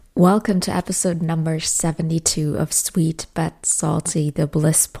Welcome to episode number 72 of Sweet But Salty, the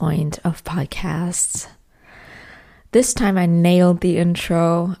bliss point of podcasts. This time I nailed the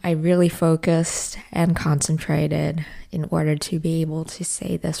intro. I really focused and concentrated in order to be able to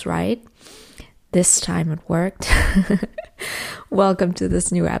say this right. This time it worked. Welcome to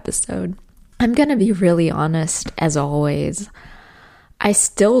this new episode. I'm gonna be really honest, as always. I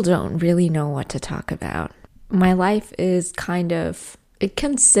still don't really know what to talk about. My life is it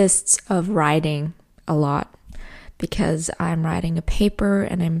consists of writing a lot because I'm writing a paper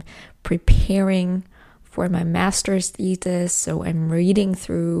and I'm preparing for my master's thesis. So I'm reading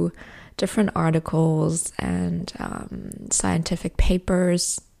through different articles and scientific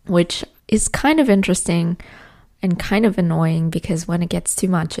papers, which is kind of interesting and kind of annoying because when it gets too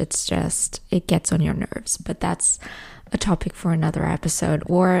much, it gets on your nerves. But that's a topic for another episode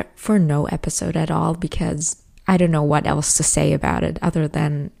or for no episode at all because I don't know what else to say about it other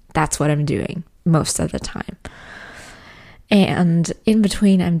than that's what I'm doing most of the time. And in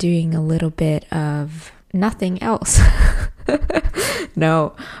between, I'm doing a little bit of nothing else.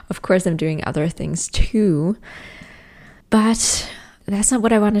 No, of course, I'm doing other things too. But that's not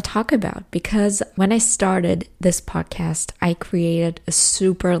what I want to talk about because when I started this podcast, I created a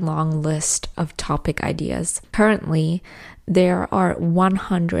super long list of topic ideas. Currently, there are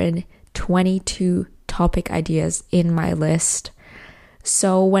 122 topic ideas in my list.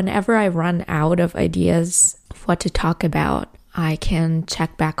 So whenever I run out of ideas of what to talk about, I can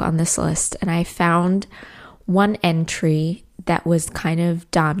check back on this list. And I found one entry that was kind of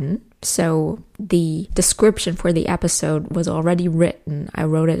done. So the description for the episode was already written. I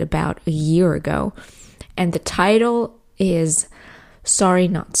wrote it about a year ago. And the title is Sorry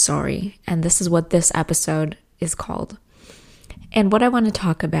Not Sorry. And this is what this episode is called. And what I want to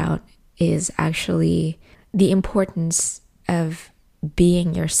talk about is actually the importance of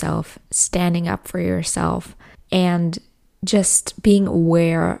being yourself, standing up for yourself, and just being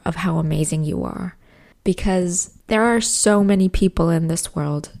aware of how amazing you are. Because there are so many people in this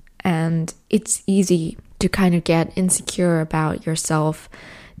world, and it's easy to kind of get insecure about yourself,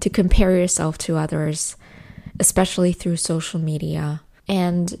 to compare yourself to others, especially through social media,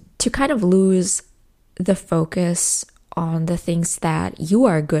 and to kind of lose the focus on the things that you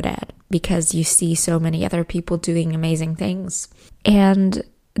are good at because you see so many other people doing amazing things. And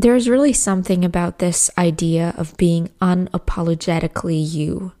there's really something about this idea of being unapologetically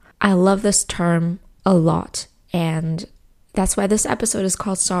you. I love this term a lot, and that's why this episode is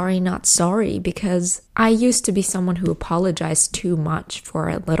called Sorry Not Sorry, because I used to be someone who apologized too much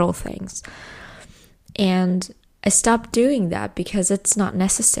for little things. And I stopped doing that because it's not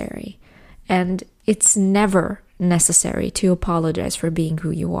necessary. And it's never necessary to apologize for being who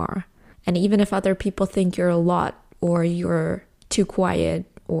you are. And even if other people think you're a lot or you're too quiet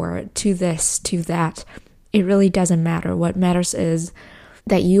or too this, too that, it really doesn't matter. What matters is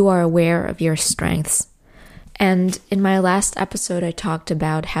that you are aware of your strengths. And in my last episode, I talked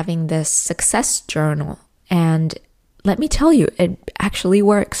about having this success journal. And let me tell you, it actually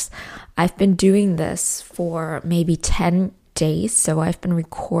works. I've been doing this for maybe 10 days. So I've been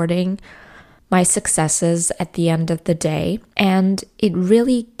recording my successes at the end of the day. And it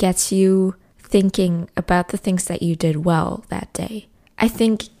really gets you thinking about the things that you did well that day. I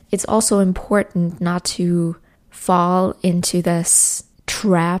think it's also important not to fall into this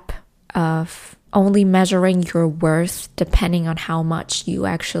trap of only measuring your worth depending on how much you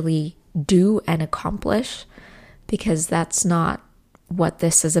actually do and accomplish, because that's not what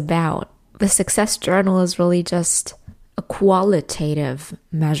this is about. The success journal is really just a qualitative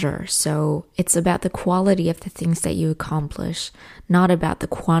measure. So it's about the quality of the things that you accomplish, not about the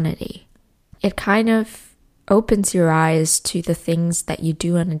quantity. It kind of opens your eyes to the things that you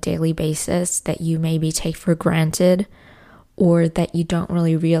do on a daily basis that you maybe take for granted or that you don't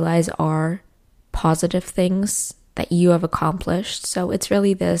really realize are positive things that you have accomplished. So it's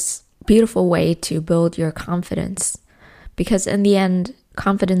really this beautiful way to build your confidence, because in the end,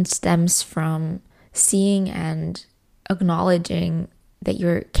 confidence stems from seeing and acknowledging that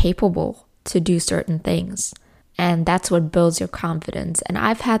you're capable to do certain things. And that's what builds your confidence. And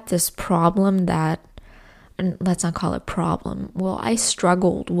I've had this problem that, and let's not call it problem. Well, I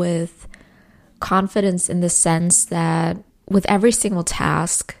struggled with confidence in the sense that with every single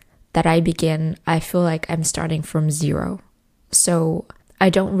task that I begin, I feel like I'm starting from zero. So I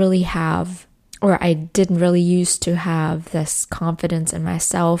don't really have, or I didn't really used to have this confidence in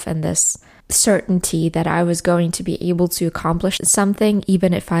myself and this certainty that I was going to be able to accomplish something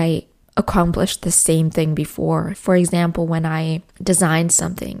even if I accomplished the same thing before. For example, when I design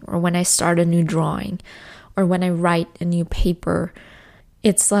something or when I start a new drawing or when I write a new paper,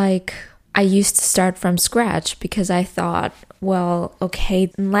 It's like I used to start from scratch because I thought, well,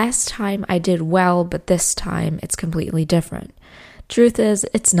 okay, last time I did well, but this time it's completely different. Truth is,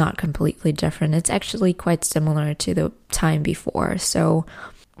 it's not completely different. It's actually quite similar to the time before. So,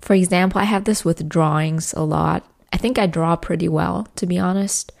 for example, I have this with drawings a lot. I think I draw pretty well, to be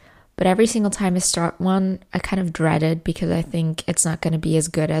honest. But every single time I start one, I kind of dread it because I think it's not going to be as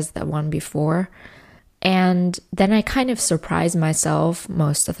good as the one before. And then I kind of surprise myself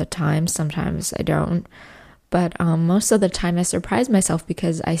most of the time. Sometimes I don't. But most of the time I surprise myself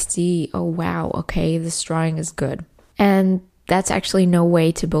because I see, oh wow, okay, this drawing is good. And that's actually no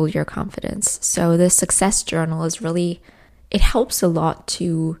way to build your confidence. So the success journal is really, it helps a lot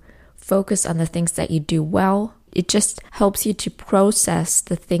to focus on the things that you do well. It just helps you to process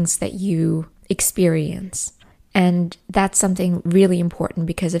the things that you experience. And that's something really important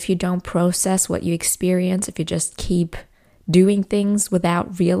because if you don't process what you experience, if you just keep doing things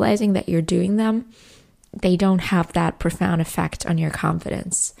without realizing that you're doing them, they don't have that profound effect on your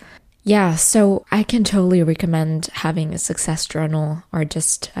confidence. Yeah, so I can totally recommend having a success journal or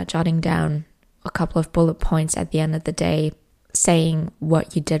just jotting down a couple of bullet points at the end of the day, saying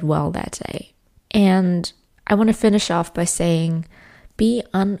what you did well that day. And I want to finish off by saying, be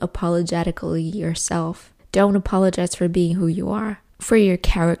unapologetically yourself. Don't apologize for being who you are, for your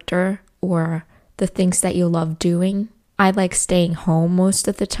character or the things that you love doing. I like staying home most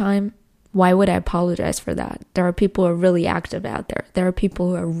of the time. Why would I apologize for that? There are people who are really active out there. There are people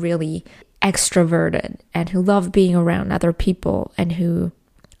who are really extroverted and who love being around other people and who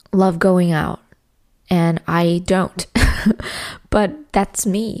love going out. And I don't. But that's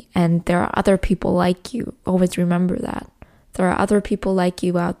me. And there are other people like you. Always remember that. There are other people like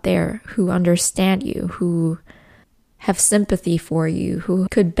you out there who understand you, who have sympathy for you, who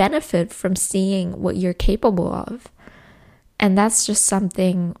could benefit from seeing what you're capable of. And that's just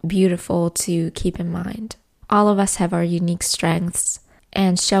something beautiful to keep in mind. All of us have our unique strengths,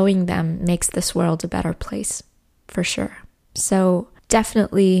 and showing them makes this world a better place, for sure. So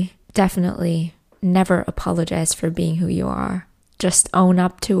definitely never apologize for being who you are. Just own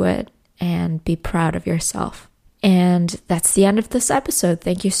up to it and be proud of yourself. And that's the end of this episode.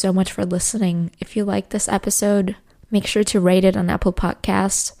 Thank you so much for listening. If you like this episode, make sure to rate it on Apple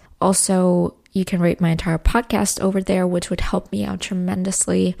Podcasts. Also, you can rate my entire podcast over there, which would help me out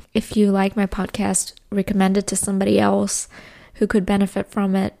tremendously. If you like my podcast, recommend it to somebody else who could benefit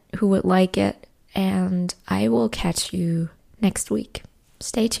from it, who would like it. And I will catch you next week.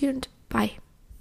 Stay tuned. Bye.